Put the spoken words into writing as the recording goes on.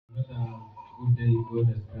good day God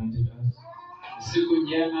has granted us. Siku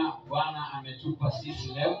njema Bwana ametupa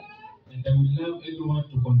sisi leo, And I would love everyone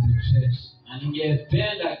to concentrate na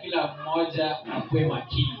ningependa kila mmoja akuwe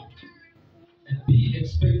makini and be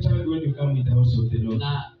expectant when you come in the house of the Lord.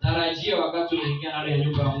 na tarajia wakati unaingia ndani ya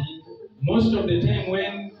nyumba ya Mungu. Most of the time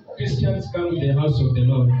when Christians come in the house of the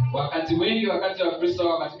Lord, Wakati wengi, wakati wa Kristo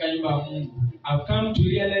wako katika nyumba ya Mungu, I've come to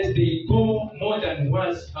realize they go more than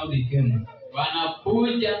once how they came.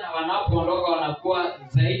 wanakuja na wanapoondoka wanakuwa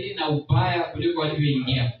zaidi na ubaya kuliko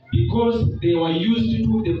walivyoingia, Because they were used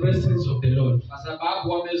to the presence of the Lord. kwa sababu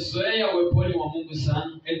wamezoea uweponi wa Mungu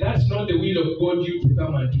sana, And that's not the will of God you to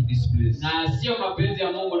come unto this place. na sio mapenzi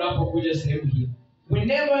ya Mungu unapokuja sehemu hii.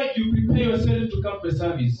 Whenever you prepare yourself to come for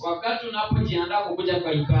service, Wakati unapojiandaa kukuja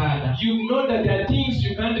kwa ibada, you know that there are things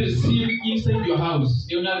you can't receive inside your house.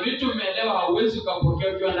 ni una vitu umeelewa hauwezi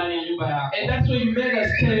ukapokea ukiwa ndani ya nyumba yako, And that's why you made a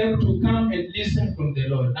step to come and listen from the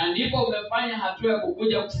Lord. na ndipo umefanya hatua ya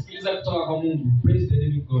kukuja kusikiliza kutoka kwa Mungu. Praise the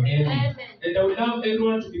living God. Amen. And I would love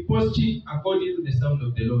everyone to be positive according to the sound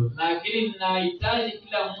of the Lord. Lakini ninahitaji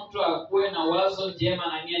kila mtu akuwe na wazo njema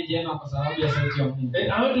na nia njema kwa sababu ya sauti ya Mungu.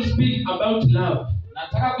 And I want to speak about love.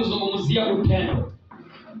 Nataka kuzungumzia upendo.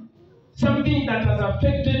 Something that has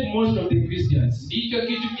affected most of the Christians. Ndicho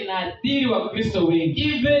kitu kinaathiri Wakristo wengi,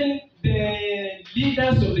 Even the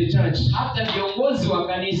leaders of the church, hata viongozi wa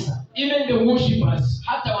kanisa, even the worshippers,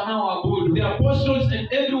 hata wanaoabudu, the apostles, and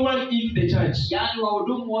everyone in the church. yaani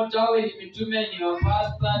wahudumu wote, wawe ni mitume, ni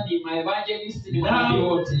wapasta, ni maevangelist, ni manabii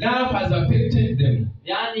wote, Love has affected them.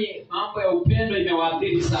 yaani mambo ya upendo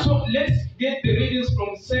imewaathiri sana. So let's get the readings from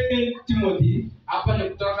 2 Timothy. Hapa ni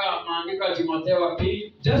kutoka maandiko ya Timotheo wa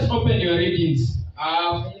pili. Just open your readings.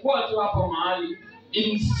 Fungua tu hapo mahali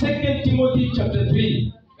In 2 Timothy chapter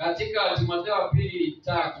 3, katika Timotheo wa pili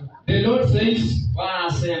 3. the Lord says, Bwana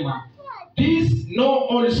anasema "This know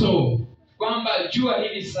also, kwamba jua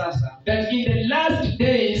hili sasa, that in the last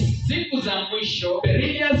days siku za mwisho,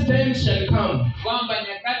 perilous times shall come. kwamba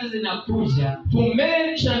nyakati zinakuja, For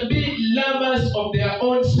men shall be lovers of their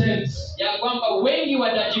own selves, ya kwamba wengi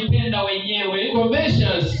watajipenda wenyewe,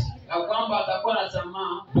 covetous, ya kwamba watakuwa na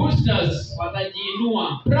tamaa, boasters,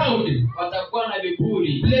 watajiinua, proud, watakuwa na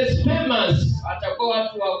viburi, blasphemers, watakuwa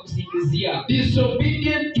watu wa kusingizia,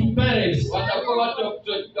 disobedient to parents, watakuwa watu wa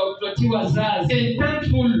kutotii wazazi, and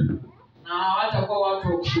thankful, na hawatakuwa watu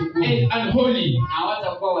wa kushukuru, and unholy. na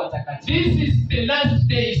hawatakuwa watakatifu. This is the last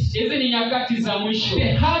days. Hizi ni nyakati za mwisho.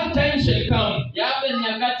 The hard times shall come. Yaani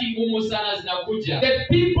nyakati ngumu sana zinakuja. The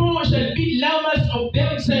people shall be lovers of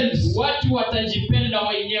themselves. Watu watajipenda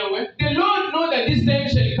wenyewe. The Lord know that this time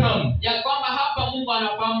shall come. Ya kwamba hapa Mungu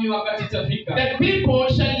anafahamu wakati itafika. That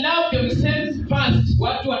people shall love themselves first.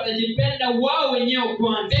 Watu watajipenda wao wenyewe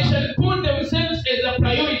kwanza. They shall put themselves as a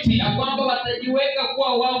priority. Ya kwamba watajiweka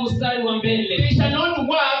kuwa wao mstari wa mbele. They shall not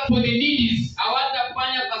work for the needy.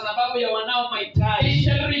 Hawatafanya kwa sababu ya wanao mahitaji. They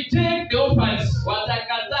shall reject the orphans.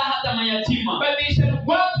 Watakataa hata mayatima. But they shall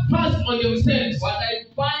work first on themselves.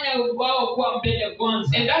 Wataifanya wao kuwa mbele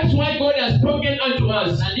kwanza. And that's why God has spoken unto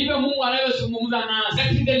us. Na ndivyo Mungu anavyozungumza nasi.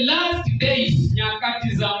 That in the last days, Nyakati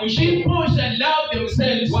za mwisho, people shall love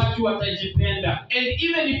themselves. watu watajipenda. And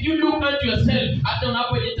even if you look at yourself, Hata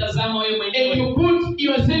unapojitazama wewe and mwenyewe you put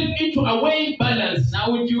yourself into a weighing balance, na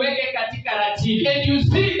ujiweke katika ratili, and you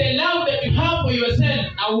see the love that you have for yourself,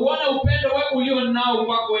 na uone upendo wewe ulio nao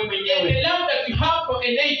kwako wewe and mwenyewe, the love that you have for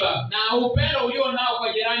a neighbor, na upendo ulio nao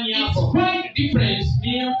kwa jirani it's yako, quite different.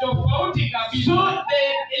 ni tofauti So kabisa.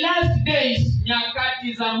 the last days,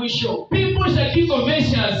 Nyakati za mwisho, people shall be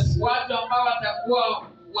covetous, watu ambao watakuwa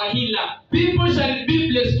wahila, people shall be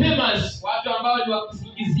blasphemers, watu ambao ni wa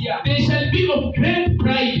kusingizia, they shall be of great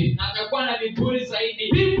pride, na watakuwa na viburi zaidi,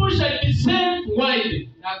 people shall be self-willed.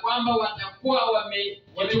 na kwamba watakuwa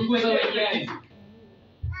wamejichunguza wenyewe.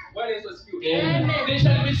 Amen. They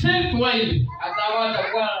shall be self-willed. Hata wao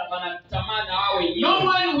watakuwa wanatamani wao wenyewe. No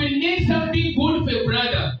one will need something good for a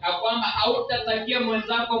brother, Na kwamba hautatakia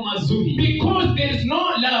mwenzako mazuri because there is no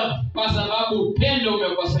love. kwa sababu upendo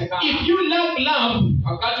umekosekana. If you lack love,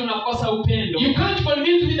 Wakati unakosa upendo, you can't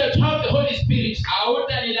convince me that you have the Holy Spirit,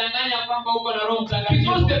 hautanidanganya kwamba uko na Roho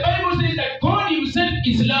because Mtakatifu. the Bible says that God Himself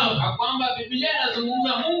is love. Na kwamba Biblia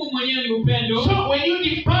inazungumza Mungu mwenyewe ni upendo. So when you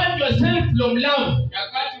depart yourself from love,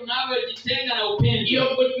 Wakati unavyojitenga na upendo, you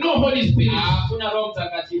have got no Holy Spirit. hakuna Roho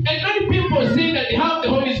Mtakatifu. And many people say that they have the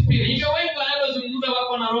Holy Spirit, Hivyo wengi wanavyozungumza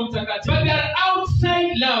wako na Roho Mtakatifu, but they are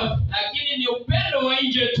outside love, lakini ni upendo wa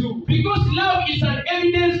nje tu. because love is an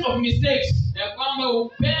evidence of mistakes. Na kwamba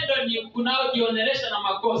upendo ni kunaojionesha na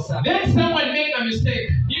makosa. Then someone make a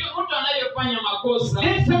mistake, Ndio mtu mtu anayefanya makosa,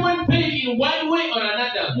 let someone fail in one way or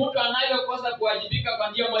another, mtu anayekosa kuwajibika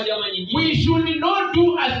kwa njia moja ama nyingine, we should not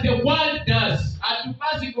do as the world does.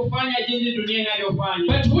 hatupasi kufanya jinsi dunia inavyofanya.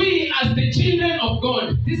 But we as the children of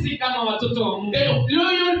God, Sisi kama watoto wa Mungu, the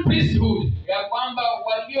loyal priesthood, ya kwamba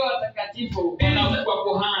walio watakatifu There is a- wanakuwa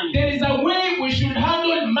kuhani, there is a way we should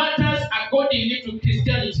handle matters according to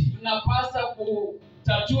Christianity. tunapasa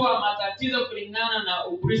kutatua matatizo kulingana na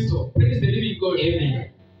Ukristo. Praise the living God. Amen.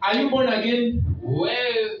 Are you born again?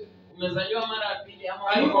 Wewe umezaliwa mara ya pili ama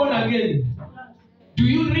Are you born again? Do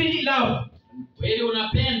you really love? kweli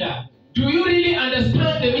unapenda? Do you really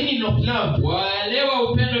understand the meaning of love?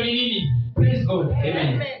 Waelewa upendo ni nini? Praise God.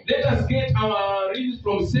 Amen. Let us get our readings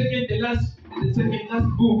from the second last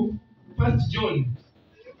book, 1 John.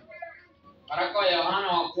 Waraka wa Yohana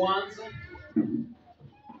wa kwanza,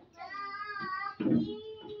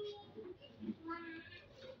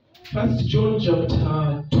 1 John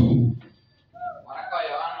chapter 2, waraka wa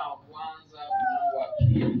Yohana wa kwanza mlango wa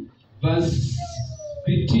pili verse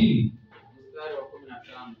 15. mstari wa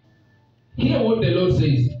 15. Hear what the Lord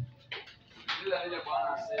says. Kila vile Bwana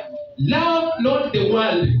anasema, Love not the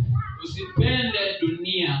world, usipende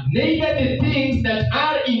dunia neither the things that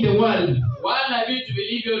are in the world. wala vitu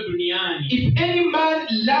vilivyo duniani. If any man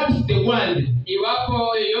loves the world,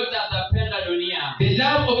 Iwapo yeyote atapenda dunia, the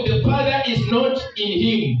love of the Father is not in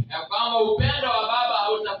him. ya kwamba upendo wa Baba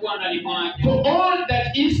hautakuwa ndani mwake. For all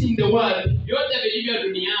that is in the world, Vyote vilivyo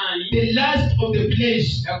duniani, the lust of the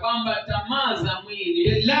flesh, ya kwamba tamaa za mwili,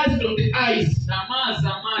 the lust of the eyes, tamaa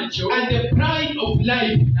za macho, and the pride of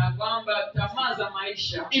life, na kwamba tamaa za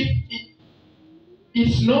maisha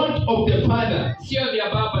it's not of the Father, sio vya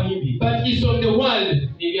Baba hivi, but is of the world,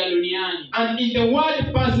 ni vya duniani, and in the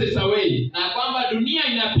world passes away, na kwamba dunia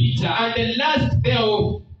inapita and the lust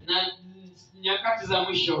thereof. na nyakati za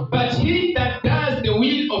mwisho, But he that does the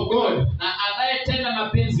will of God na anayetenda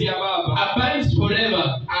mapenzi ya Baba abides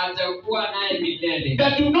forever. atakuwa naye milele.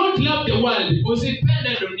 That do not love the world.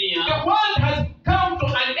 Usipende dunia, The world has come to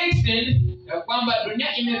an extent, ya kwamba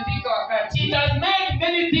dunia imefika wakati, it has made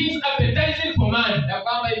many things appetizing for man. ya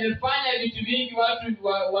kwamba imefanya vitu vingi watu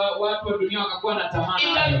wa dunia wakakuwa na tamaa It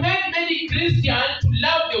has nayo. made many Christians to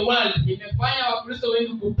love the world. Imefanya Wakristo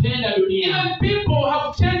wengi kupenda dunia, Even people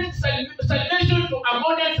have changed salvation to a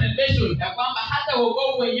modern salvation ya kwamba hata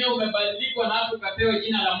wokovu wenyewe umebadilikwa na watu ukapewa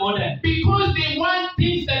jina la modern, because they want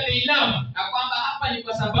things that they love. ya kwamba hapa ni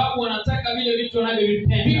kwa sababu wanataka vile vitu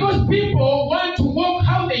wanavyovipenda, Because people want to walk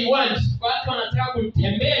how they want. watu wanataka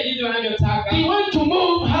kutembea jinsi wanavyotaka, They want to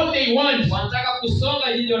move how they want. wanataka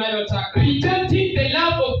kusonga jinsi wanavyotaka, Rejecting the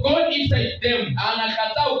love of God inside them.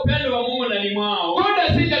 anakataa upendo wa Mungu ndani mwao. God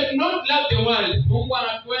has said that do not love the world. Mungu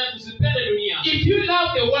anatuonya tusipende dunia. If you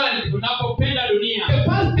love the world, Tunapopenda dunia, the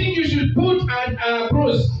first thing you should put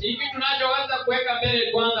across hivi tunachoweza kuweka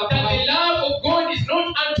mbele kwanza, that the love of God is not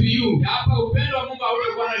unto you. hapa upendo wa Mungu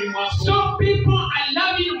hautakuwa ndani mwako. So people are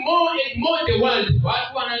loving more and more the world.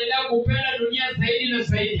 Watu wanaendelea kupenda dunia zaidi na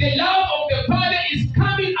zaidi, The love of the Father is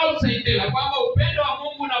coming outside na them. kwamba upendo wa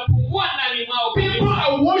Mungu unapungua ndani mwao. People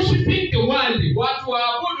are worshiping the world. Watu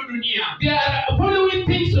waabudu dunia, They are following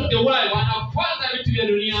things of the world wanafuata vitu vya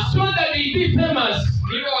dunia so that they be famous,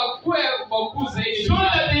 ili wakuwe wakuu zaidi so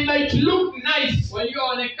that duniani, they might look nice.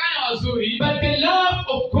 walioonekana wazuri, But the love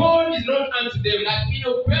of God is not unto them. lakini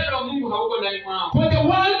upendo wa Mungu hauko ndani mwao. For the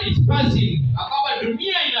world is passing. Na kwamba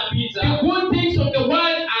dunia inapita, The good things of the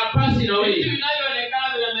world are passing vitu away. vinavyoonekana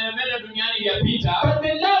vinameremeta duniani vyapita, But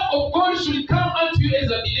the love of God should come unto you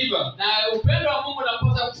as a believer. na upendo wa Mungu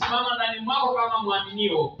unapaswa kusimama ndani mwako kama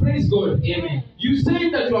mwaminio. Praise God. Amen. You say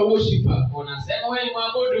that you are a worshiper. Unasema wewe ni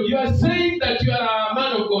mwabudu, You are saying that you are a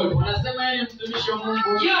man of God. unasema wewe ni mtumishi wa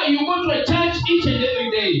Mungu, Yeah, you go to a church each and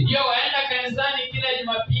every day. ndio waenda kanisani kila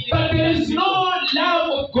Jumapili, But there is no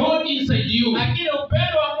love of God inside you. lakini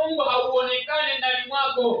upendo wa Mungu hauonekani ndani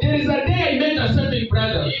mwako. There is a day I met a certain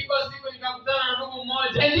brother. Iko siku nikakutana na ndugu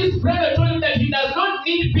mmoja, And this brother told me that he does not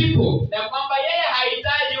need people. na kwamba yeye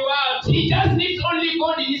hahitaji watu, He just needs only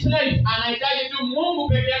God in his life. anahitaji tu Mungu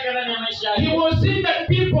peke yake ndani ya maisha He yake. was seeing that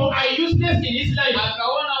people are useless in his life.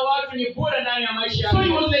 Akaona watu ni bure ndani ya maisha So he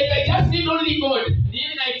yake. was like, I just need only God.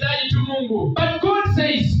 Mimi nahitaji tu Mungu. But God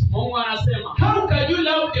says, Mungu anasema, how can you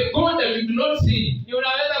love the God that you do not see? ni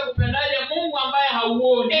unaweza kupendaje Mungu ambaye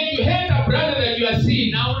hauoni, And you hate a brother that you are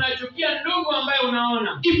seeing? na unachukia ndugu ambaye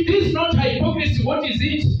unaona? If this is not hypocrisy, what is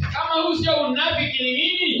it? Kama huu sio unafiki ni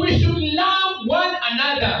nini? We should love one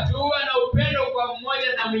another. Tuwe na upendo kwa mmoja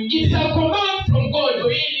na It's mwingine. a command from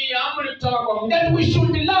God Hii ni amri kutoka kwa Mungu. that we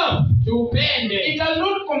should love. Tupende. It has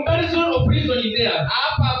not comparison of reason in there.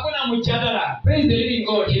 Hapa hakuna mjadala. Praise the living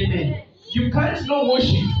God. Amen. You can't not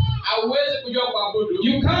worship hauwezi kujua kuabudu,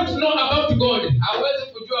 You can't know about God hauwezi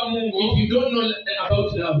kujua Mungu if you don't know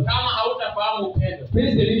about love. kama hautafahamu upendo.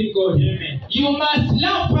 Praise the living God. Amen. You must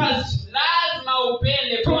love first Lazima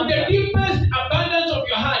upende from the kwanza deepest abundance of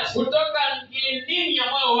your heart kutoka kilindini ya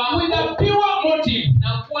moyo with wako a pure motive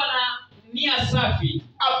na kuwa na nia safi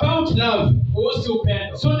about love, kuhusu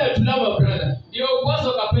upendo. so that you love a brother, Ndio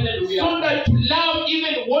ukosa ukapenda ndugu so yako. that you love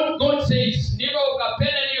even what God says. Ndivyo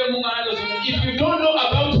ukapenda ndivyo Mungu anavyozungumza. If you don't know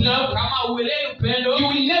about love, Kama uelewi upendo, you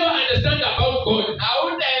will never understand about God.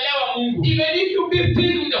 hautaelewa Mungu. Even if you be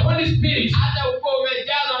filled with the Holy Spirit, Hata uko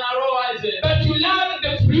umejazwa na roho aje, but you love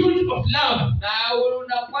the fruit of love, na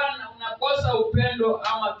unakosa upendo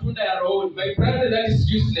ama tunda ya roho, my brother, that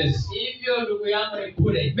is useless. hivyo ndugu yangu ni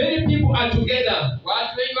bure. Many people are together,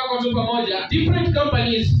 Watu wengi wako tu pamoja, different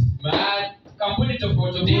companies, kampuni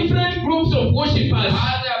tofauti tofauti, different groups of worshippers,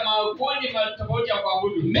 hata makundi tofauti ya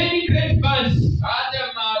kuabudu, many great bands,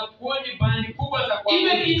 hata makundi bandi kubwa za even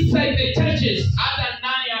kuabudu, inside the churches. hata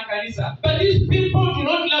ndani ya kanisa, But these people do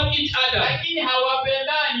not love each other. lakini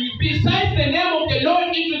hawapendani. Besides the name of the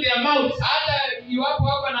Lord into their mouths, Hata iwapo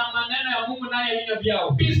wako na maneno ya Mungu ndani ya vinywa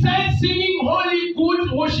vyao, besides singing holy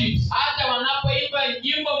good worships, hata wanapoimba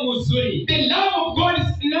nyimbo mzuri, the love of God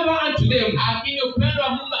is never unto them. lakini upendo wa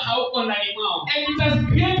Mungu hauko ndani mwao, And it has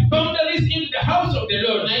created boundaries into the house of the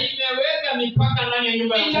Lord. na imeweka mipaka ndani ya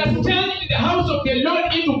nyumba ya It has Mungu. turned the house of the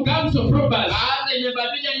Lord into gangs of robbers. Hata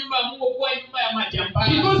imebadilisha nyumba ya Mungu kuwa nyumba ya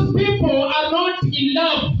majambazi, Because people are not in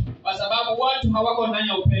love. kwa sababu watu hawako ndani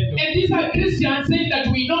ya upendo. And these are Christians saying that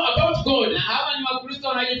we know about God. Na hawa ni Wakristo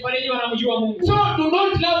wanajifariji wanamjua Mungu. So do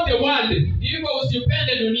not love the world. Hivyo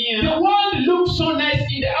usipende The dunia, world looks so nice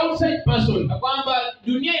in the outside person. na kwamba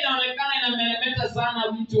dunia inaonekana inameremeta sana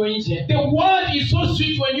mtu wa nje. The world is so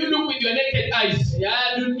sweet when you look with your naked eyes. Ya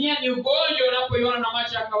dunia ni ugonjwa unapoiona na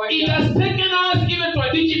macho ya It kawaida. has taken us even to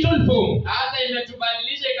a digital form. Hata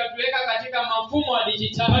imetubadilisha ikatuweka katika mfumo wa But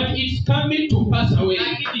dijitali. it's coming to pass away.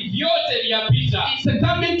 Lakini vyote vinapita. It's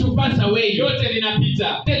coming to pass away. Vyote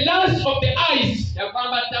vinapita. The lust of the eyes, Ya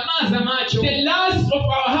kwamba tamaa za macho, the lust of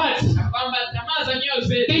our hearts, ya kwamba tamaa za nyoyo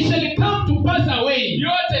zetu, they shall come to pass away.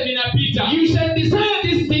 vyote vinapita. You shall desire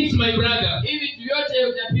these things, my brother. Hivi vitu vyote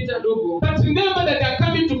vinapita ndugu. But remember that they are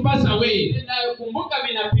coming to pass away Ninakumbuka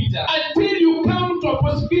vinapita. until you come to a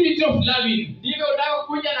possibility of loving. Ndivyo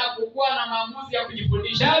unapokuja na kukuwa na maamuzi ya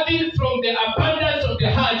kujifundisha. Loving from the abundance of the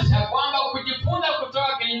heart. Ya kwamba kujifunza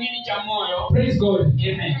kutoka kilindini cha moyo. Praise God.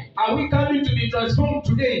 Amen. Are we coming to be transformed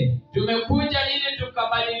today? Tumekuja ili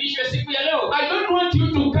tukabadilishwe siku ya leo. I don't want you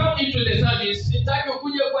to come into the service Sitaki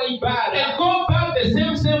ukuje kwa and ibada go back the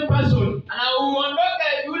same person, na uondoke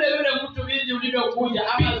yule mtu vingi ulivyokuja,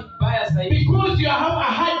 ama baya zaidi, because you have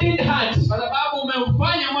a hardened heart. kwa sababu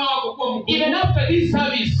umeufanya moyo wako kuwa mgumu. Even after this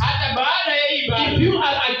service, Hata baada ya hii if ibada, you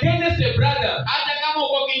are against a brother, hata kama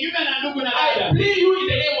uko kinyume na ndugu na I dada, plead you in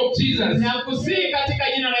the name of Jesus, nakusihi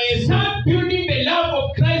katika jina la Yesu, start building the love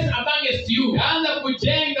of Christ amongst you. anza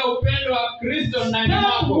kujenga upendo wa Kristo ndani Start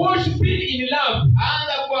mwako. worshiping in love.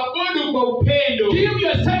 Anza kuabudu kwa upendo. Give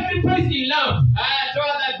your sacrifice in love. Haya,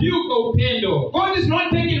 toa dhabihu kwa upendo. God is not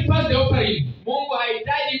taking first the offering. Mungu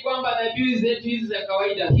hahitaji kwamba dhabihu zetu hizi za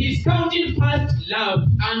kawaida. He is counting first love.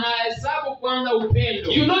 Anahesabu kwanza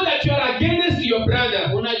upendo. You know that you are against your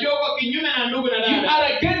brother. Unajua uko kinyume na ndugu na You dada.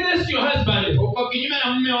 are against your husband. Uko kinyume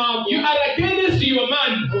na mume wako. You are against your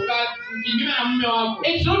man. Uko kinyume na mume wako.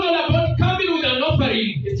 It's not all about coming with an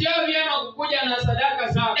offering Sio vyema kukuja na sadaka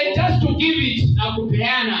zako and just to give it. na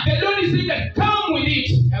kupeana. The Lord is saying that come with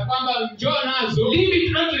it. Ya kwamba njoo nazo. Leave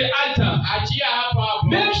it unto the altar. Achia hapo hapo.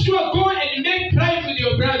 Make sure go and make right with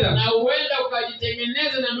your brother. Na uenda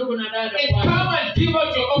ukajitengeneze na ndugu na dada And kwanza. come and give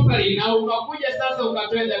out your offering. Na ukakuja sasa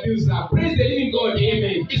ukatoe dhabihu zako. Praise the living God.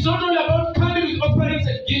 Amen. It's not all about coming with offerings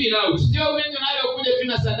and giving out. Sio wingi unavyokuja tu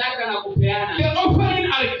na sadaka na kupeana. The offering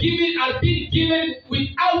are being given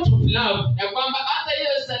without of love. Ya kwamba hata hiyo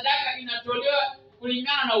sadaka inatolewa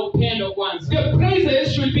kulingana na upendo kwanza. The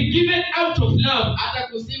praises should be given out of love. Hata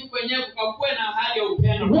kusifu kwenyewe kukakuwe na hali ya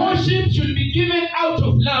upendo. Worship should be given out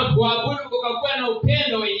of love. Kuabudu kukakuwe na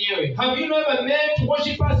upendo wenyewe. Have you ever met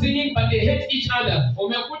worshipers singing but they hate each other?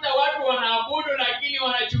 Umekuta watu wanaabudu lakini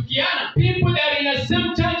wanachukiana. People that are in the same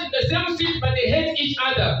church, in the same seat, but they hate each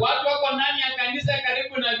other. Watu wako ndani ya kanisa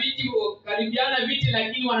karibu na viti, karibiana viti,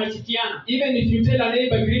 lakini wanachukiana. Even if you tell a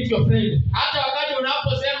neighbor, greet your friend, Hata wakati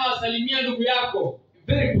unaposema wasalimia ndugu yako,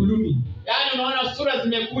 very gloomy. yaani unaona sura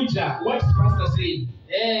zimekuja. What's pastor saying?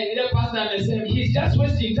 Ile pastor amesema He's just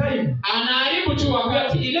wasting time. anaharibu tu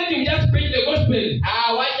wakati. Let him just preach the gospel.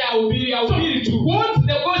 Wacha ahubiri So, tu. what's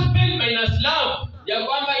the gospel minus love? Ya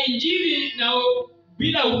kwamba injili na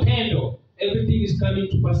bila upendo, Everything is coming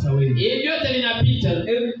to pass away. Hivi vyote vinapita.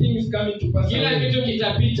 Everything is coming to pass Kila away. kitu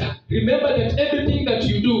kitapita. Remember that everything that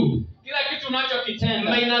you do Kila kitu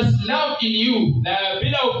unachokitenda minus love in you na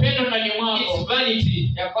bila upendo ndani is mwako,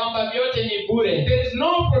 vanity. ya kwamba vyote ni bure. There is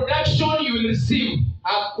no production you will receive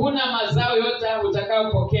Hakuna mazao yote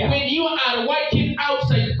utakayopokea. when you are working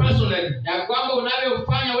outside personally. Ya kwamba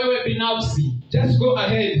unavyofanya wewe binafsi. Just go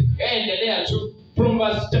ahead. Endelea tu. From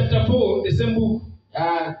verse chapter 4, the same book.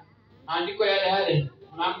 Maandiko yale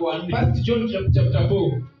mlango wa 4. First John chapter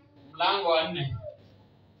 4. Mlango wa 4.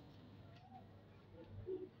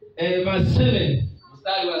 Verse 7.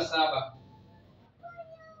 Mstari wa 7.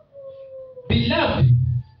 Beloved,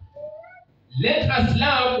 let us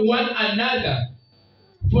love one another,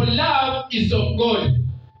 for love is of God.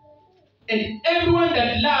 And everyone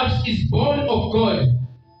that loves is born of God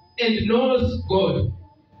and knows God.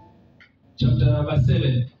 Chapter verse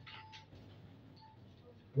 7.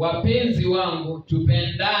 Wapenzi wangu,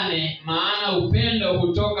 tupendane, maana upendo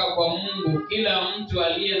hutoka kwa Mungu. Kila mtu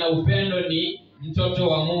aliye na upendo ni mtoto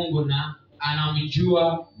wa Mungu na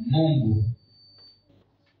anamjua Mungu.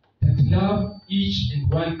 That love each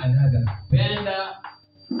and one another. Penda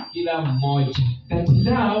kila mmoja. That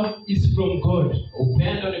love is from God.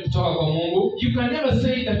 Upendo ni kutoka kwa Mungu. You can never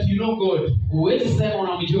say that you know God. Huwezi sema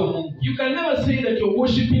unamjua Mungu. You can never say that you're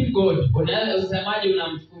worshiping God. Unaweza usemaje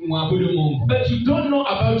unamwabudu Mungu? But you don't know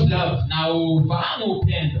about love. Na ufahamu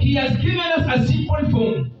upendo. He has given us a simple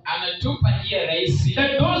form. Ametupa njia rahisi.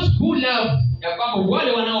 That those who love, ya kwamba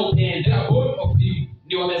wale they wanaopenda are born of Him.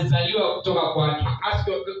 ni wamezaliwa kutoka kwake. Ask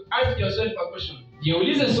yourself a question.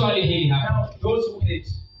 Jiulize swali hili hapa. Now, those who hate.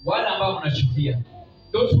 Wale ambao mnachukia.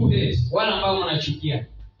 Those who hate. Wale ambao mnachukia.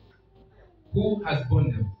 Who has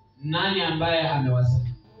born them? Nani ambaye amewazaa?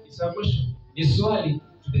 It's a question. Ni swali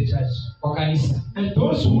To the church. kwa kanisa. And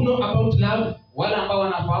those who know about love, Wale ambao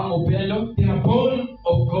wanafahamu upendo they are born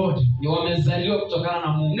of God. ni wamezaliwa kutokana na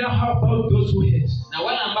Mungu. Now how about those who hate? Na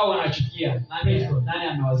wale ambao wanachukia, nani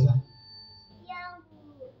amewazaa?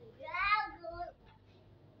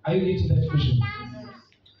 Are you getting that question?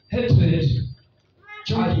 Hatred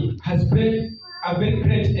has been a very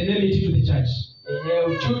great enemy to the church.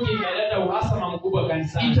 Uchuki imeleta uhasama mkubwa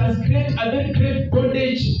kanisani. It has created a very great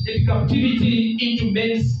bondage and captivity into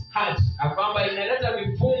men's hearts. Na kwamba imeleta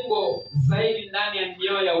vifungo zaidi ndani ya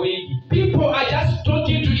mioyo ya wengi. People are just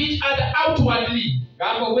talking to each other outwardly,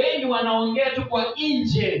 Kama wengi wanaongea tu kwa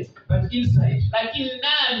nje, but inside, lakini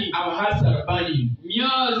ndani our hearts are burning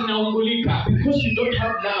mioyo zinaungulika because we don't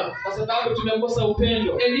have love. kwa sababu tumekosa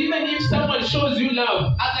upendo. And even if someone shows you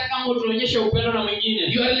love, Hata kama utaonyesha upendo na mwingine,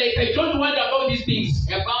 you are like, I don't want about these things.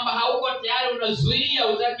 ya kwamba hauko tayari, unazuia,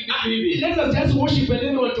 hutaki vitu hivi. Let us just worship and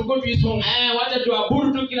then we want to go to his home. Wacha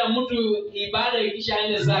tuabudu tu, kila mtu ibada ikisha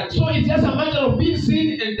ende zake. So it's just a matter of being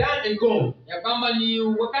seen and done and go. Ya kwamba ni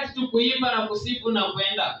wakati tu kuimba na kusifu na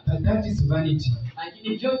kwenda. But that is vanity.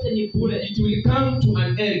 Lakini vyote ni bure. It will come to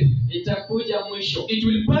an end. Itakuja mwisho. It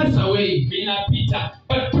will pass away. Vinapita.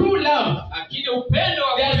 But through love, Lakini upendo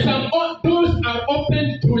wa there are some doors are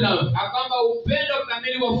opened through love. ya kwamba upendo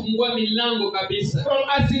kamili wafungua milango kabisa. From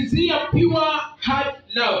a sincere, pure heart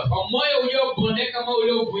love. Kwa moyo uliobondeka kama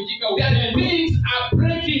uliovunjika That upendo. things are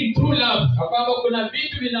breaking through love. Ya kwamba kuna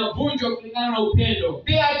vitu vinavunjwa kulingana na upendo.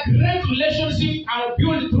 There are great relationships are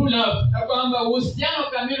built through love. Ya kwamba uhusiano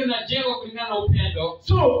kamili unajengwa kulingana na upendo.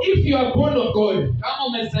 So if you are born of God, Kama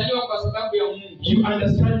umezaliwa kwa sababu ya Mungu, you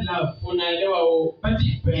understand love. unaelewa But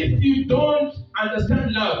if you don't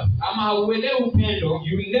understand love, ama hauelewi upendo,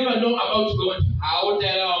 you will never know about God.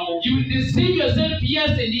 hautaelewa Mungu. You will deceive yourself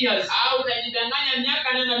years and years. Utajidanganya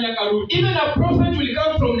miaka nenda miaka rudi. Even a prophet will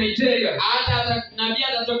come from Nigeria. Hata nabii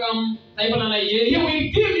atatoka taifa la He Nigeria,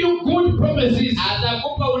 will give you good prophecies.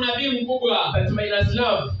 atakupa unabii mkubwa, But minus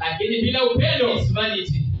love, lakini bila upendo it's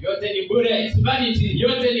vanity. yote ni bure. It's vanity.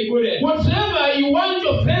 Yote ni bure. Whatever you want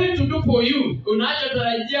your friend to do for you,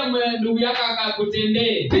 Unachotarajia ndugu yako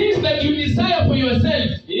akakutendee, things that you desire for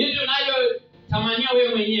yourself, hivi unayotamania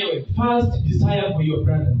wewe mwenyewe, first desire for your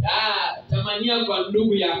brother. tamania kwa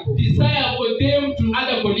ndugu yako, Desire for them to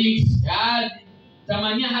other colleagues.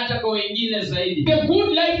 tamania hata kwa wengine zaidi. The good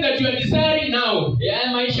life that you are desiring now,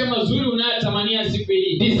 Maisha mazuri unayotamania siku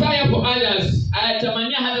hii, desire for others.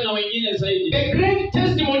 tamania hata na wengine zaidi. The great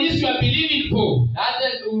testimonies you are believing for, Hata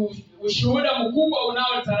ushuhuda mkubwa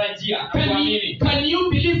unaotarajia kuamini. can you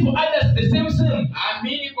believe for others the same?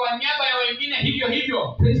 Amini kwa niaba ya wengine hivyo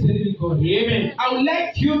hivyo. Praise the living God. Amen. I would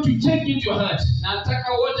like you to check into your heart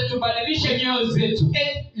Nataka wote tubadilishe mioyo zetu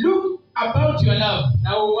and look about your love.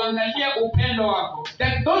 na uangalie upendo wako.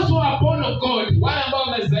 That those who are born of God, Wale ambao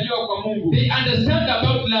wamezaliwa kwa Mungu, they understand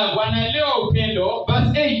about love. wanaelewa upendo.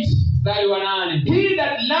 Verse 8. Mstari wa 8. He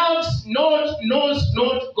that loves not knows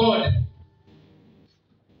not God.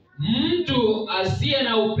 Mtu asiye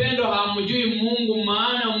na upendo hamjui Mungu,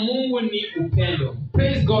 maana Mungu ni upendo.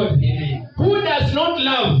 Praise God. Amen. Who does not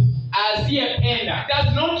love Asiyependa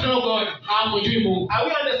does not know God. hamjui Mungu. Are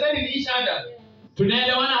we understanding each other?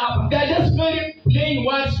 Tunaelewana hapa? They are just very plain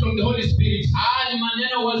words from the Holy Spirit. Ni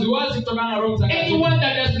maneno waziwazi kutokana na Roho Mtakatifu. Anyone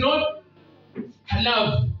that does not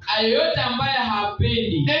love, Yeyote ambaye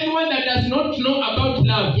hapendi, anyone that does not know about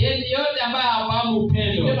love, yeyote ambaye hafahamu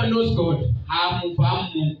upendo, never knows God. hamfahamu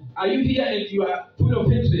Mungu. Are you here and you are full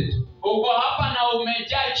of hatred? Uko hapa na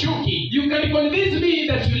umejaa chuki. You can convince me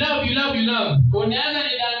that you love. Unaweza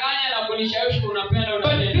nidanganya na kunishawishi unapenda.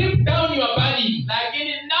 But deep down you are burning.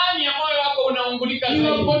 Lakini ndani ya moyo wako unaungulika You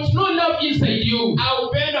have zaidi. got no love inside you. Au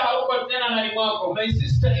upendo hauko tena ndani mwako. My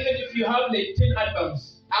sister, even if you have like 10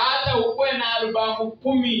 albums, hata ukuwe na albamu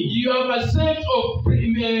 10, you have a set of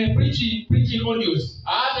preaching audios,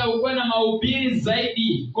 hata ukuwe na mahubiri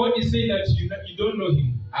zaidi, God is saying that you don't know him.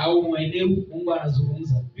 au mwenyewe Mungu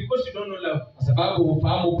anazungumza, Because you don't know love. kwa sababu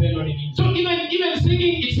hufahamu upendo ni nini. So even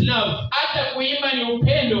singing it's love. Hata kuimba ni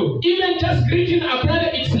upendo. Even just greeting a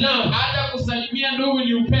brother it's love. Hata kusalimia ndugu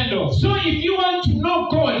ni upendo. So if you want to know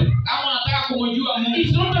God, Kama unataka kumjua Mungu,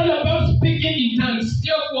 it's not all about speaking in tongues.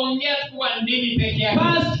 sio kuongea tu kwa ndimi peke yake.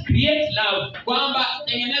 First create love. Kwamba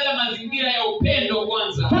tengeneza mazingira ya upendo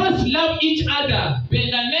kwanza. First love each other.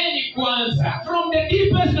 Pendaneni kwanza. From the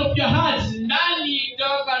deepest of your heart.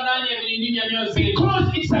 Toka ndani ya vilindini ya mioyo zetu.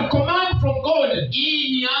 Because it's a command from God. Hii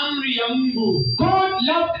ni amri ya Mungu. God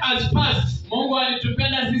loved us first. Mungu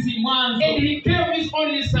alitupenda sisi mwanzo. And he gave his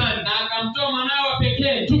only son. Na akamtoa mwanawe wa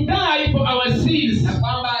pekee. To die for our sins. Na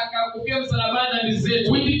kwamba akakufia msalabani dhambi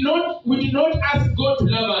zetu. We did not ask God to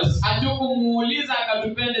love us. Hatukumuuliza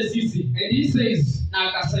akatupende sisi. And he says, na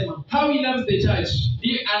akasema, how he loves the church.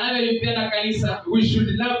 Anavyolipenda kanisa. We should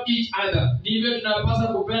love each other. Ndivyo tunapaswa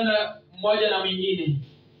kupenda mmoja na mwingine.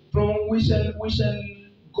 We shall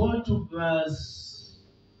go to verse.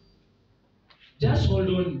 Just hold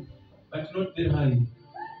on, but not very high.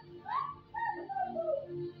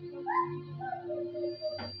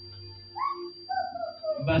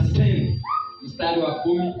 Verse 10. Mstari wa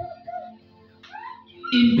 10.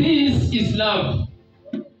 In this is love,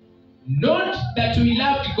 not that we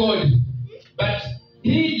loved God, but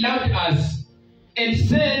he loved us and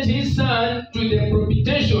sent his son to the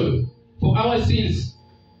propitiation for our sins.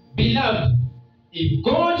 Beloved, if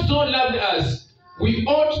God so loved us, we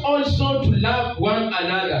ought also to love one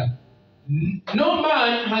another. No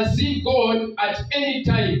man has seen God at any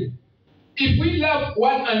time. If we love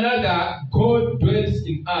one another, God dwells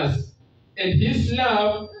in us, and his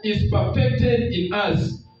love is perfected in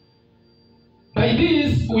us. By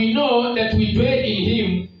this we know that we dwell in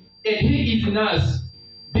him, and he is in us,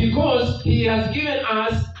 because he has given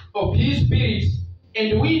us of his Spirit.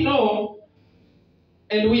 And we know,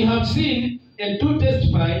 and we have seen, and do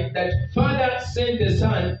testify that Father sent the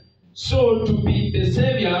Son, so to be the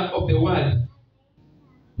Savior of the world.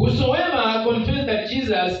 Whosoever confesses that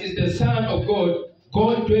Jesus is the Son of God,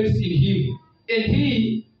 God dwells in him, and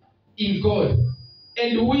he in God.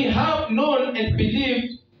 And we have known and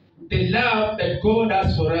believed the love that God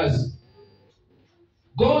has for us.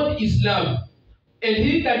 God is love, and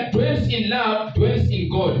he that dwells in love dwells in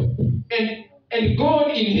God, and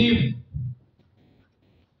God in him.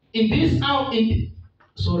 In this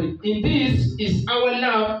is our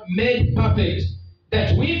love made perfect,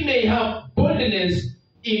 that we may have boldness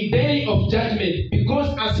in day of judgment,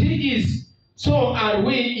 because as he is, so are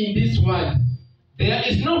we in this world. There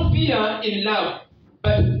is no fear in love,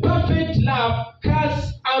 but perfect love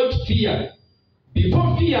casts out fear.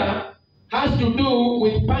 Before fear has to do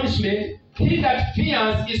with punishment, he that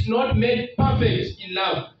fears is not made perfect in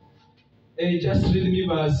love. Just read me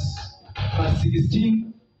verse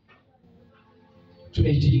 16 to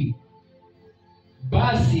 18.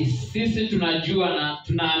 Basi sisi tunajua na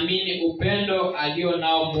tunaamini upendo alio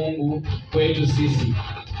nao Mungu kwetu sisi.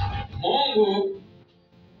 Mungu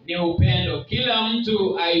ni upendo. Kila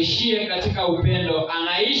mtu aishie katika upendo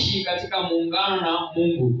anaishi katika muungano na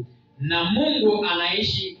Mungu, na Mungu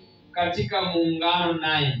anaishi katika muungano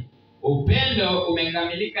naye. Upendo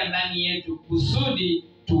umekamilika ndani yetu kusudi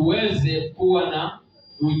tuweze kuwa na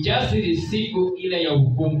ujasiri siku ile ya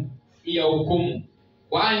hukumu.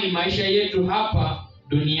 Kwani maisha yetu hapa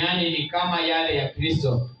duniani ni kama yale ya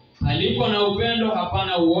Kristo. Palipo na upendo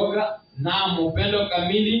hapana uoga, na upendo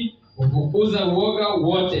kamili hufukuza uoga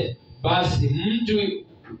wote. Basi mtu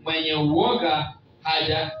mwenye uoga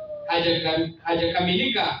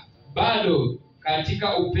hajakamilika bado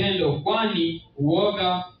katika upendo, kwani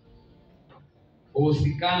uoga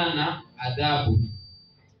huhusikana na adhabu.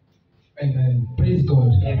 Amen. Praise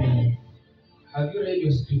God. Amen. Have you read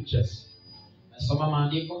your scriptures? Nasoma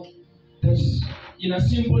maandiko That's in a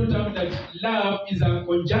simple term that love is a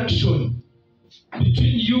conjunction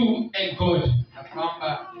between you and God. na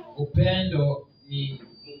kwamba upendo ni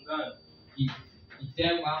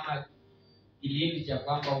kitengo ama kilindi cha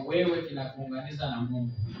kwamba wewe kinakuunganisha na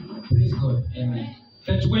Mungu. Praise God. Amen.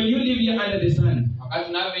 That when you live here under the sun, Wakati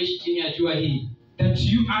unavyoishi chini ya jua hii, that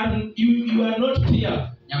you are not fear.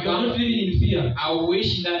 You are not living in fear.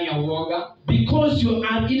 hauishi ndani ya uoga, Because you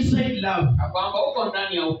are inside love. na kwamba uko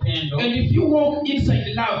ndani ya upendo. And if you walk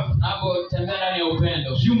inside love, Unapotembea ndani ya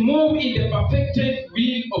upendo, you move in the perfected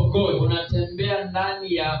will of God. unatembea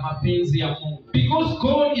ndani ya mapenzi ya Mungu. Because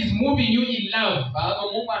God is moving you in love. Kwa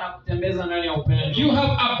sababu Mungu anakutembeza ndani ya upendo. You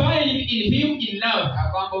have abided in Him in love. Na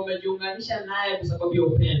kwamba umejiunganisha naye kwa sababu ya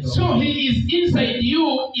upendo. So He is inside you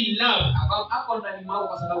in love. Na kwamba ako ndani mwako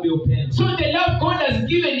kwa sababu ya upendo. So the love God has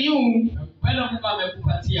given you, Upendo Mungu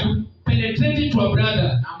amekupatia, penetrate into a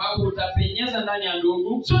brother. ambapo utapenyeza ndani ya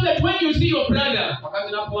ndugu. So that when you see your brother,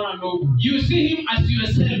 Wakati unapoona ndugu, you see him as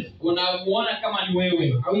yourself. unamuona kama ni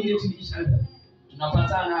wewe. Are we getting each other?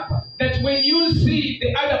 Tunapatana hapa. That when you see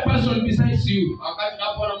the other person besides you, Wakati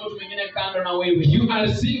unapoona mtu mwingine kando na wewe, you are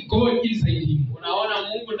seeing God inside him. unaona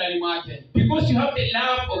Mungu ndani mwake. Because you have the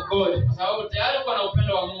love of God. Kwa sababu tayari uko na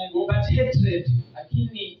upendo wa Mungu, But hatred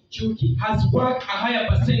lakini chuki has worked a higher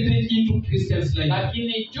percentage into Christians' life.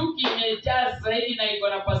 lakini chuki imejaa zaidi na iko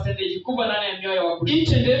na percentage kubwa ndani ya mioyo wa Kristo.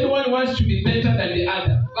 Each and everyone wants to be better than the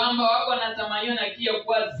other. Kwamba wako na tamanio na kia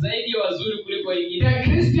kuwa zaidi ya wazuri kuliko There wengine. are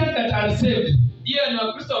Christians that are saved, Ndio ni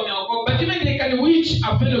Wakristo wameokoka, but even they can witch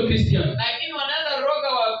a fellow Christian. lakini wanaweza roga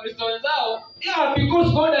Wakristo wenzao Yeah,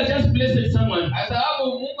 because God has just blessed someone. kwa sababu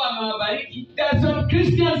Mungu amewabariki. There are some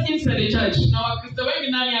Christians inside the church. Na Wakristo wengi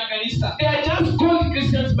ndani ya kanisa They are just called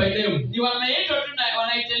Christians by name. ni wameitwa tu na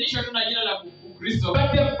wanaitanishwa tu na jina la Ukristo,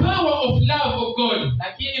 But the power of love of God,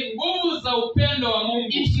 lakini nguvu za upendo wa Mungu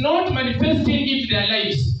it's not manifesting into their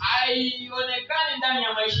lives. haionekani ndani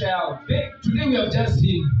ya maisha yao. Today we have just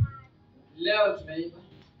seen Leo tumeipa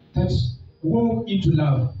that walk into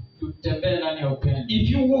love. tutembee ndani ya upendo. If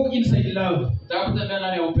you walk inside love, Utakapotembea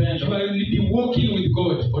ndani ya you upendo, will be walking with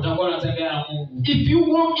God. utakuwa unatembea na Mungu. If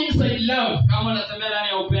you walk inside love, Kama unatembea ndani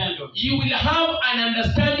ya upendo, you will have an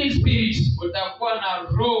understanding spirit. utakuwa na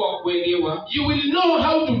roho wa kuelewa, You will know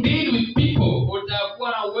how to deal with people.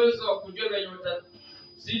 utakuwa na uwezo wa kujua venye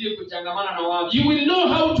utazidi kuchangamana na watu, You will know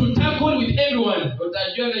how to tackle with everyone.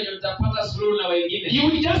 utajua venye utapata suluhu na wengine. You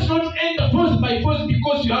will just not enter force by force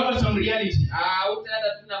because you have some reality. Utaenda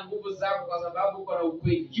tu na nguvu zako kwa sababu uko na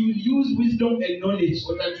ukweli. You will use wisdom and knowledge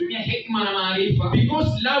Utatumia hekima na maarifa, because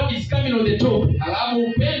love is coming on the top. alafu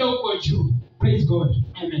upendo uko juu. Praise God.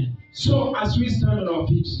 Amen. So as we stand on our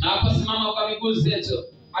feet, Na hapo simama kwa miguu zetu.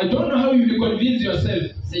 I don't know how you will convince yourself.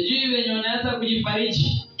 Sijui venye unaweza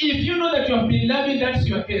kujifariji. If you know that you have been loving, that's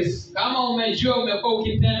your case. Kama umejua umekuwa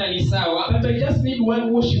ukipenda ni sawa. But I just need one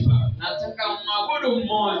worshiper Nataka mwabudu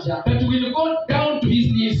mmoja that will go down to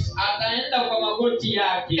his knees ataenda kwa magoti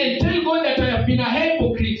yake and tell God that I have been a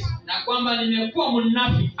hypocrite. na kwamba nimekuwa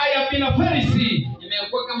mnafiki, I have been a Pharisee.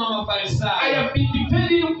 nimekuwa kama I Mafarisayo, have been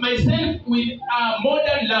defending myself with a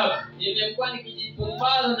modern love, nimekuwa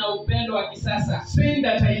nikijipumbaza na upendo wa kisasa, saying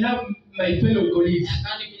that I love my fellow colleagues, na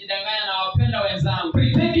nikijidanganya na wapenda wenzangu,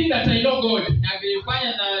 pretending that I know God, na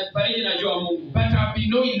kujifanya na fariji najua Mungu, but I've been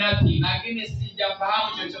knowing nothing. lakini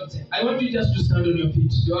sijafahamu chochote. I want you just to stand on your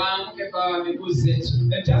feet Tuamke kwa miguu zetu,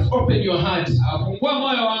 and just open your heart. afungua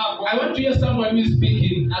moyo wako. I want to hear someone who is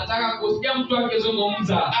speaking. Nataka kusikia mtu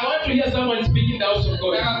akizungumza, I want to hear someone speaking in the house of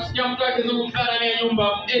God. nataka kusikia mtu akizungumza ndani ya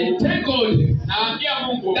nyumba. And tell God, Naambia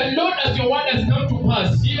Mungu, the Lord, as your word has come to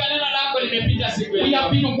pass, hivyo neno lako limepita siku ya we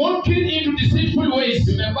have leo. been walking into deceitful ways.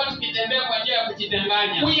 Tumekuwa tukitembea kwa njia ya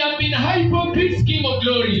kujidanganya. We have been hypocrites, King of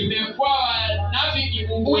glory. Tumekuwa wanafiki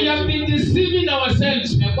Mungu We have wetu. been deceiving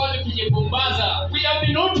ourselves. Tumekuwa tukijipumbaza. We have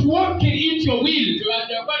been not walking into your will.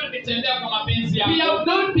 Tumekuwa tukitembea kwa mapenzi We have yako.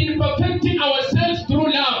 not been perfecting ourselves through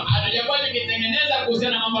love. Hatujakuwa tukitengeneza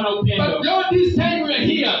kuhusiana na mambo na But upendo. Lord, this time we are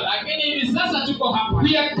here. Lakini hivi sasa tuko hapa.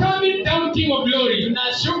 We are coming down, King of glory,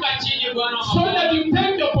 Tunashuka chini Bwana wa so that mabwana. you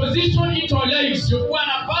take your position into our lives, so Chukua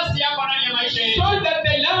nafasi yako ndani ya maisha yetu. that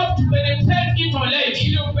the love to penetrate into our lives.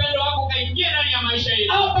 Ili upendo wako ukaingie ndani ya maisha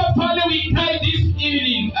yetu. Abba, Father, we cry this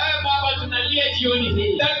evening Baba, tunalia jioni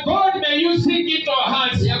hii. that God may you sink into our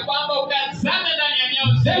hearts. Ya kwamba ukazame ndani ya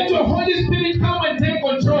mioyo Let zetu. your Holy Spirit come and take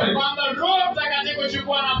control. Kwamba Roho Mtakatifu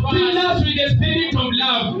chukua Fill nafasi. us with the spirit of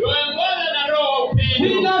love. Tuongoze na roho wa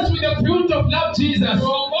Fill upendo. us with the fruit of love, Jesus.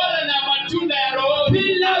 Tuongoze na matunda ya roho.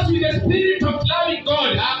 Fill us with the spirit of loving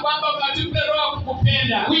God. Na kwamba ukatupe roho ya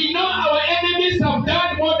kukupenda. We know our enemies have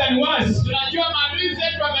done more than once. Tunajua maadui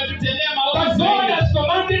zetu wametutendea But maovu God zaidi. has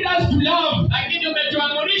commanded us to love. Lakini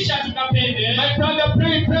umetuamurisha tukapende. My brother,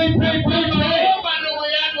 pray, pray, pray, pray, pray. Omba ndugu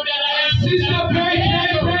yangu, dada yangu. Sister, pray,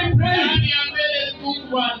 pray, pray, pray. Ndani ya mbele Mungu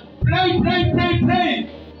Bwana. Pray, pray, pray, pray.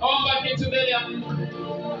 Omba kitu mbele ya Mungu.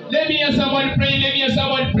 Let me hear someone praying. Let me hear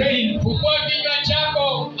someone praying. Fungua kinywa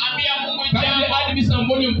chako, ambia Mungu Kindly jambo. add me some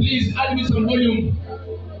volume, please. Add me some volume.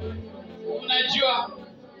 Unajua.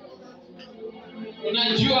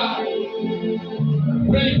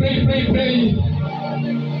 Pray, pray, pray, pray.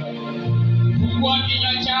 Fungua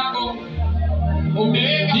kinywa chako.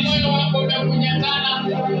 Umeweka moyo wako umekunyatana.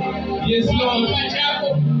 Yes, Fungua Lord. kinywa chako.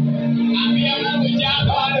 Ambia Mungu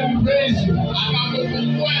jambo. Father, we praise you.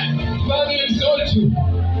 Akakufungue. Father, we exalt you.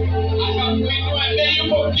 Akakuinua. May you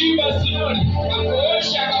forgive us, Lord.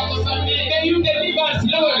 Akakuosha, akakusamehe. May you deliver us,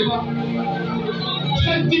 Lord.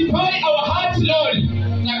 Sanctify our hearts, Lord.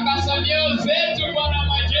 Takasa mioyo zetu, Bwana wa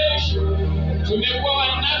majeshi. Tumekuwa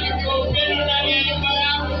wanafiki wa upendo ndani ya nyumba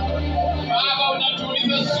yako. Baba,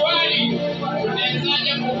 unatuuliza swali,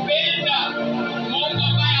 tunawezaje kupenda Mungu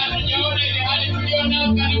ambaye hatujaona ile hali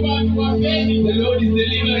tulionao karibu watu wapendi? The Lord is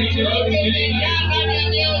delivering. The Lord is delivering. Ndani ya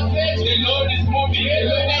mioyo zetu. The Lord is moving. The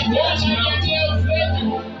Lord is watching out.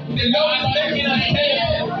 The Lord is making us safe.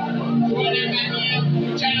 Tuonekanie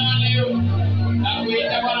mchana wa leo na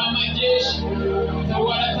kuita Bwana wa majeshi.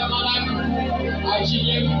 Tawala tamalaki.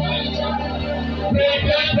 Achilie kibali chako. Pray,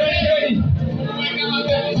 pray, pray, pray. The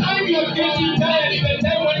time you are getting tired is the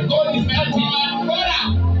time when God is acting.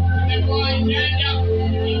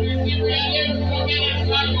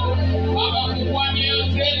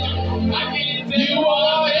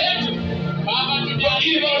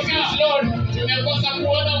 Forgive us, yes, Lord.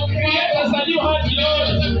 Create us a new heart,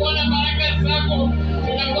 Lord.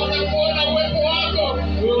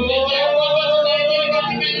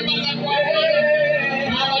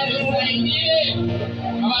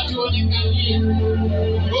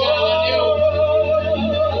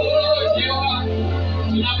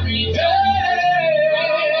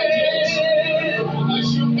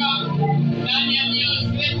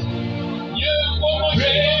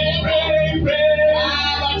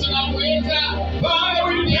 Father,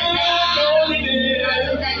 we pray, Holy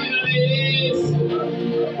name.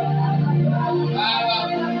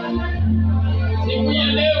 Siku ya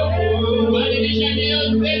leo, badilisha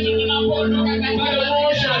mioyo zetu tunapoondoka katika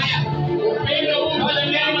maisha haya. Upendo huu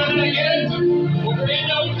utaendelea yetu.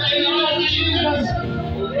 Upendo huu utaendelea Jesus.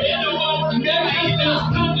 Upendo huu utaendelea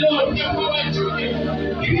Lord. Kwa chuki.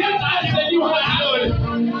 Create us a new heart, Lord.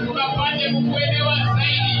 Tukapate kukuelewa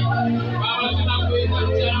zaidi. Baba, tunakuita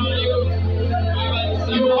mchana wa leo. Baba,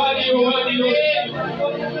 You are, Lord.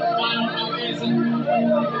 Bwana unaweza.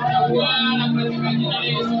 Bwana, katika jina la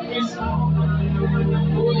Yesu Kristo.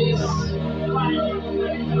 Oh, yes.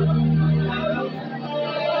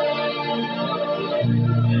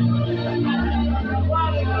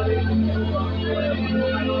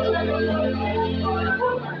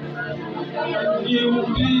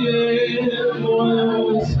 Niumbie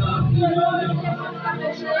moyo safi,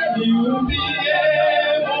 niumbie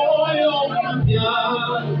moyo mpya,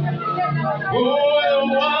 moyo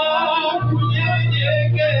wa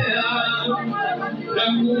kunyenyekea na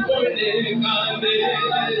kupondeka mbele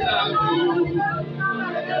zako.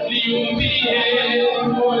 Niumbie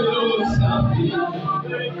moyo safi,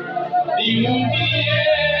 niumbie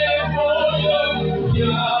moyo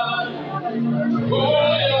mpya,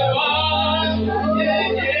 moyo wa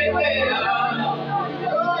kunyenyekea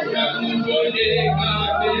na kupondeka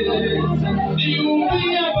mbele zako.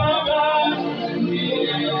 Niumbie Baba,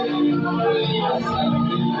 niumbie moyo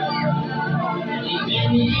safi,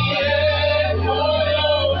 niumbie moyo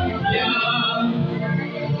mpya,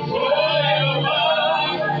 moyo wa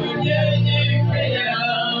kunyenyekea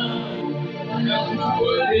na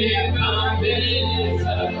kupondeka mbele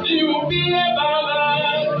zako. Niumbie Baba,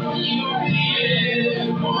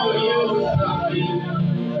 niumbie moyo safi,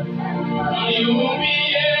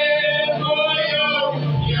 niumbie moyo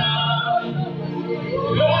mpya,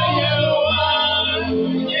 moyo wa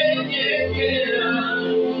kunyenyekea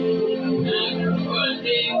na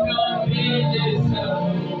kupondeka mbele zako.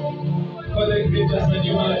 Father, create us a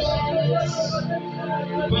new heart.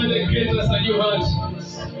 Father, create us a new heart.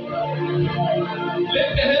 Let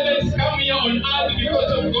the heavens come here on earth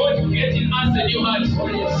because of God creating us a new heart.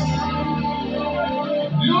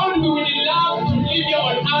 Lord, we would love to live here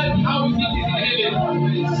on earth how it is in heaven.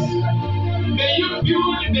 May you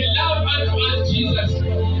build the love unto us, Jesus.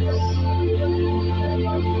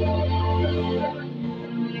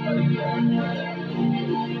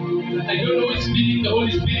 I don't know which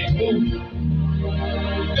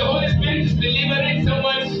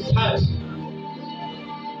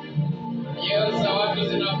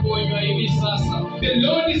The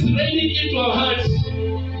Lord is raining into our hearts.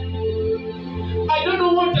 I don't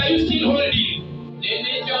know what are you still holding.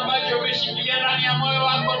 Nini ambacho umeshikilia ndani ya moyo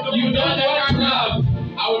wako ndugu? You don't want love.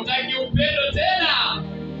 Hautaki upendo tena.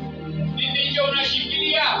 Nini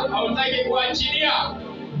unashikilia? Hautaki kuachilia.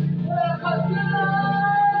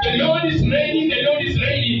 The Lord is raining. The Lord is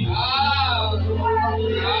raining. The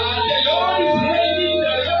Lord is raining.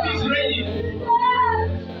 The Lord is raining.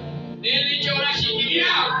 Nini unashikilia?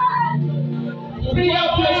 Free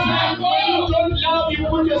up yourself. When you don't love, you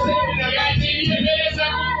put yourself in a Mbele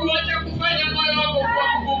Mungu, acha kufanya moyo wako kuwa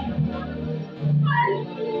mgumu.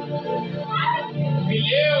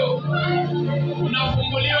 Leo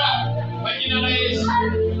unafunguliwa kwa jina la Yesu.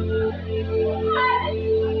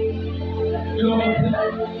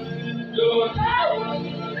 Lord,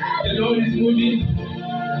 the Lord is moving.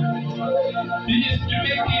 He is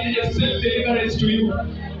making a self-deliverance to you.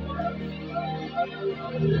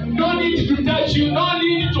 No need to touch you, no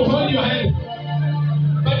need to hold your hand.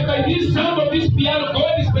 But by this sound of this piano,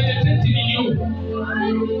 God is penetrating in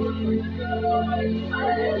you.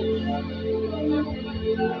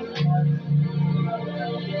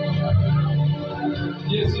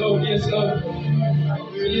 Yes, Lord, yes, Lord.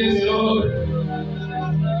 Yes, Lord.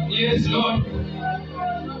 Yes, Lord.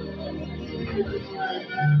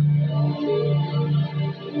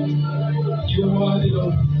 You are worthy,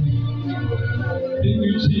 Lord. Thank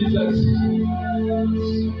you, Jesus.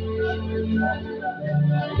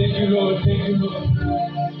 Thank you, Lord. Thank you, Lord.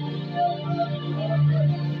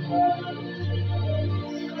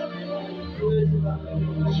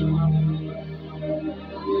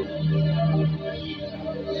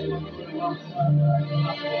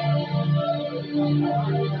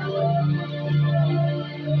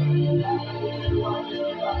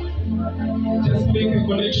 Just make a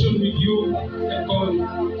connection with you and God.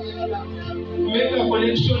 Make a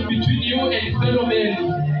connection between you and fellow men.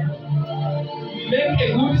 Make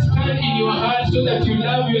a good stand in your heart so that you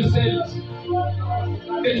love yourselves.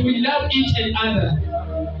 That we love each and other.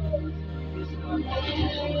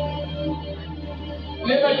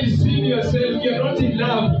 Never deceive yourself. You're not in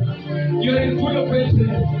love. You're in full of hatred.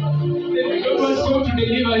 And you don't want God to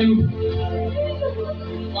deliver you.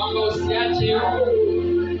 Kwamba usiache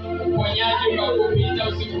uponyaji ukakupita,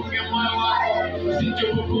 usifunge moyo wako,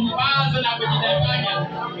 usijipumbaze na kujidanganya.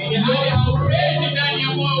 Ili hali haupendi ndani ya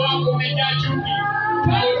moyo wako umejaa chuki.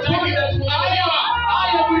 Hautaki I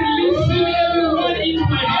am releasing everyone into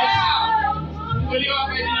my heart. kufunguliwa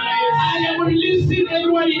kwa jina la Yesu. I am releasing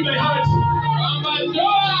everyone in my heart. Kwamba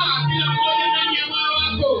toa kila mmoja ndani ya moyo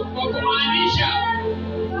wako kwa kumaanisha.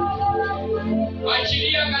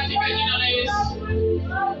 Achilia katika jina la Yesu.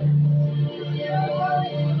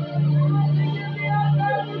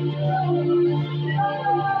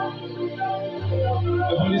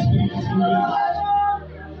 The Holy Spirit is moving.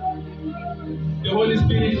 The Holy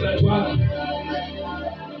Spirit is at work.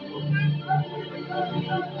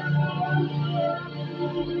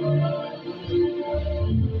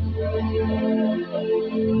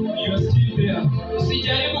 You are still there.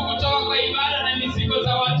 Usijaribu kutoka kwa ibada na mizigo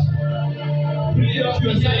za watu. Free up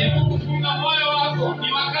yourself. Usijaribu kufunga moyo wako.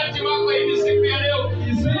 Ni wakati wako hivi siku ya leo.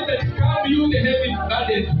 He said that come you the heavy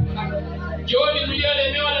burden. Njooni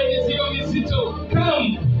mliolemewa na mizigo mizito.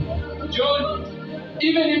 Come. Njooni.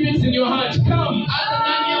 Even if it's in your heart, come. Hata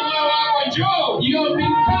ndani ya moyo wako njoo. You have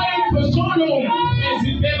been crying for so long.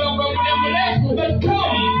 Umezibeba kwa muda mrefu. But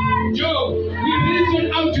come. Njoo. We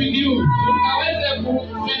reason out with you. Tukaweze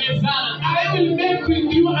kusemezana. I will make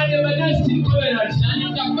with you an everlasting covenant. Na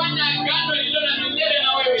nitafanya agano lililo na milele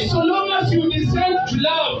na wewe. So long as you decide to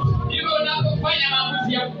love. Hivyo unapofanya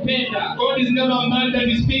maamuzi ya kupenda. God is never a man that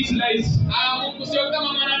he speaks lies. Mungu sio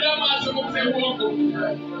kama mwanadamu azungumze uongo.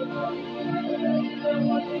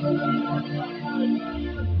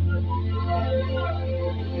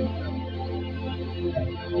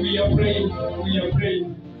 We are praying. We are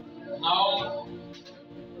praying. Naomba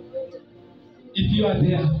If you are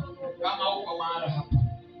there, kama uko mahali hapa.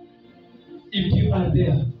 if you are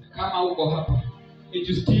there, Kama uko hapa. and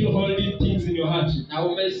you still holding things in your heart, Na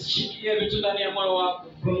umeshikilia vitu ndani ya moyo wako.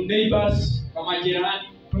 from neighbors, Kwa majirani.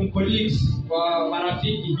 from colleagues, Kwa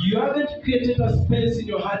marafiki. you haven't created a space in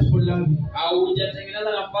your heart for love. Au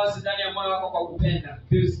hujatengeneza nafasi ndani ya moyo wako kwa kupenda.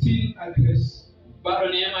 There is still a grace. Bado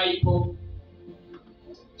neema ipo.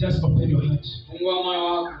 Just open your heart. Fungua moyo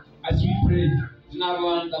wako. As we pray,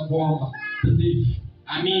 Tunapoanza kuomba. believe.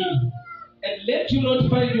 Amini. And let you not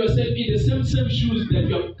find yourself in the same shoes that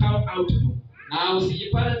you have come out of. Na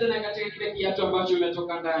usijipate tena katika kile kiatu ambacho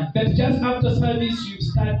umetoka ndani. That just after service you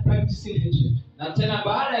start practicing hatred. Na tena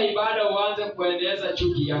baada ya ibada uanze kuendeleza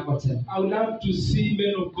chuki yako tena. I would love to see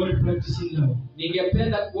men of God practicing love.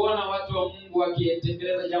 Ningependa kuona watu wa Mungu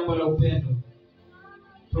wakitekeleza jambo la upendo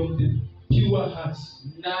From the pure hearts.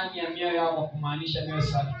 ndani ya mioyo yao, kwa kumaanisha mioyo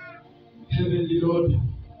safi. Heavenly Lord,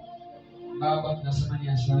 Baba, tunasema ni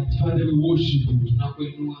asante. Father, we worship you.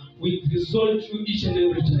 Tunakuinua. We exalt you each and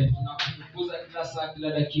every time. Tunakutukuza kila saa,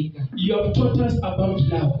 kila dakika. You have taught us about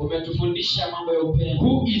love. Umetufundisha mambo ya upendo.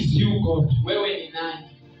 Who is you, God? Wewe ni nani?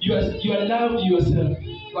 You are love yourself.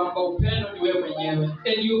 Kwamba upendo ni wewe mwenyewe.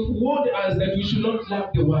 And you've warned us that we should not love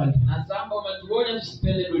the world. Na samba umetuonya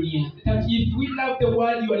tusipende dunia. That if we love the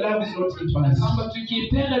world, your love is not in us. Kwamba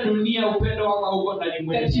tukipenda dunia, upendo wako hauko ndani That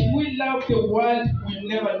mwetu. if we love the world, we'll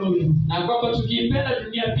never know you. Na kwamba tukipenda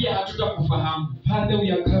dunia pia hatutakufahamu. Father,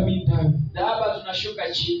 we are coming down. Baba,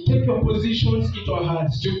 tunashuka chini. Take your positions into our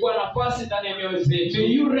hearts. Chukua nafasi ndani ya mioyo zetu.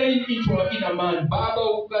 May you reign into our inner man. Baba,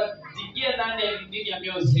 ukaingie ndani ya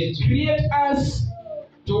mioyo zetu. Create us.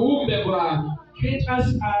 Tuumbe Bwana. Create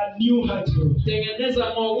us a new heart, Lord.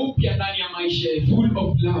 Tengeneza moyo upya ndani ya maisha yetu. Full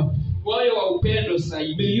of love. Moyo wa upendo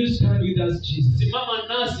zaidi. May you stand with us, Jesus. Simama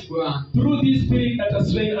nasi Bwana. Through this spirit that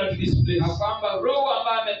has reigned unto this place. Na kwamba roho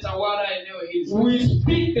ambaye ametawala eneo hili. We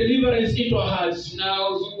speak deliverance into our hearts. Na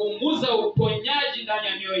uzungumuza uponyaji ndani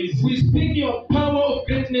ya mioyo hizi. We speak your power of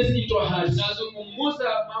greatness into our hearts. Na zungumuza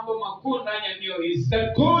mambo makuu ndani ya mioyo hizi.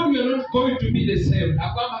 That God, we are not going to be the same. Na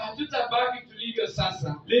kwamba hatutabaki tulivyo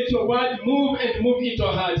sasa. Let your word move and move into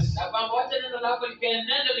our hearts. Na kwamba wacha neno lako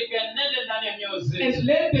likaenende ndani ya mioyo zetu. And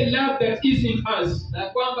let the love that is in us, Na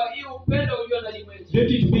kwamba hii upendo ulio ndani mwetu,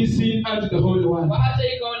 let it be seen unto the whole world.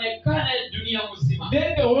 wacha ikaonekane dunia mzima.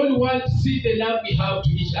 Let the whole world see the love we have to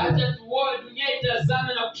each other. Acha tuone dunia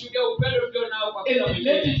itazame na kushuhudia upendo ulio nao kwa kila And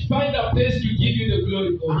let mwingine. it find a place to give you the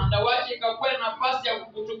glory, God. Na wacha ikakuwa nafasi ya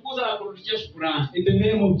kukutukuza na kurudishia shukrani. In the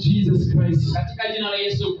name of Jesus Christ. Katika jina la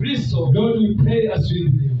Yesu Kristo, Lord, we pray as we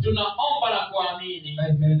believe. tunaomba na kuamini.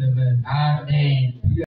 Amen, amen. Amen.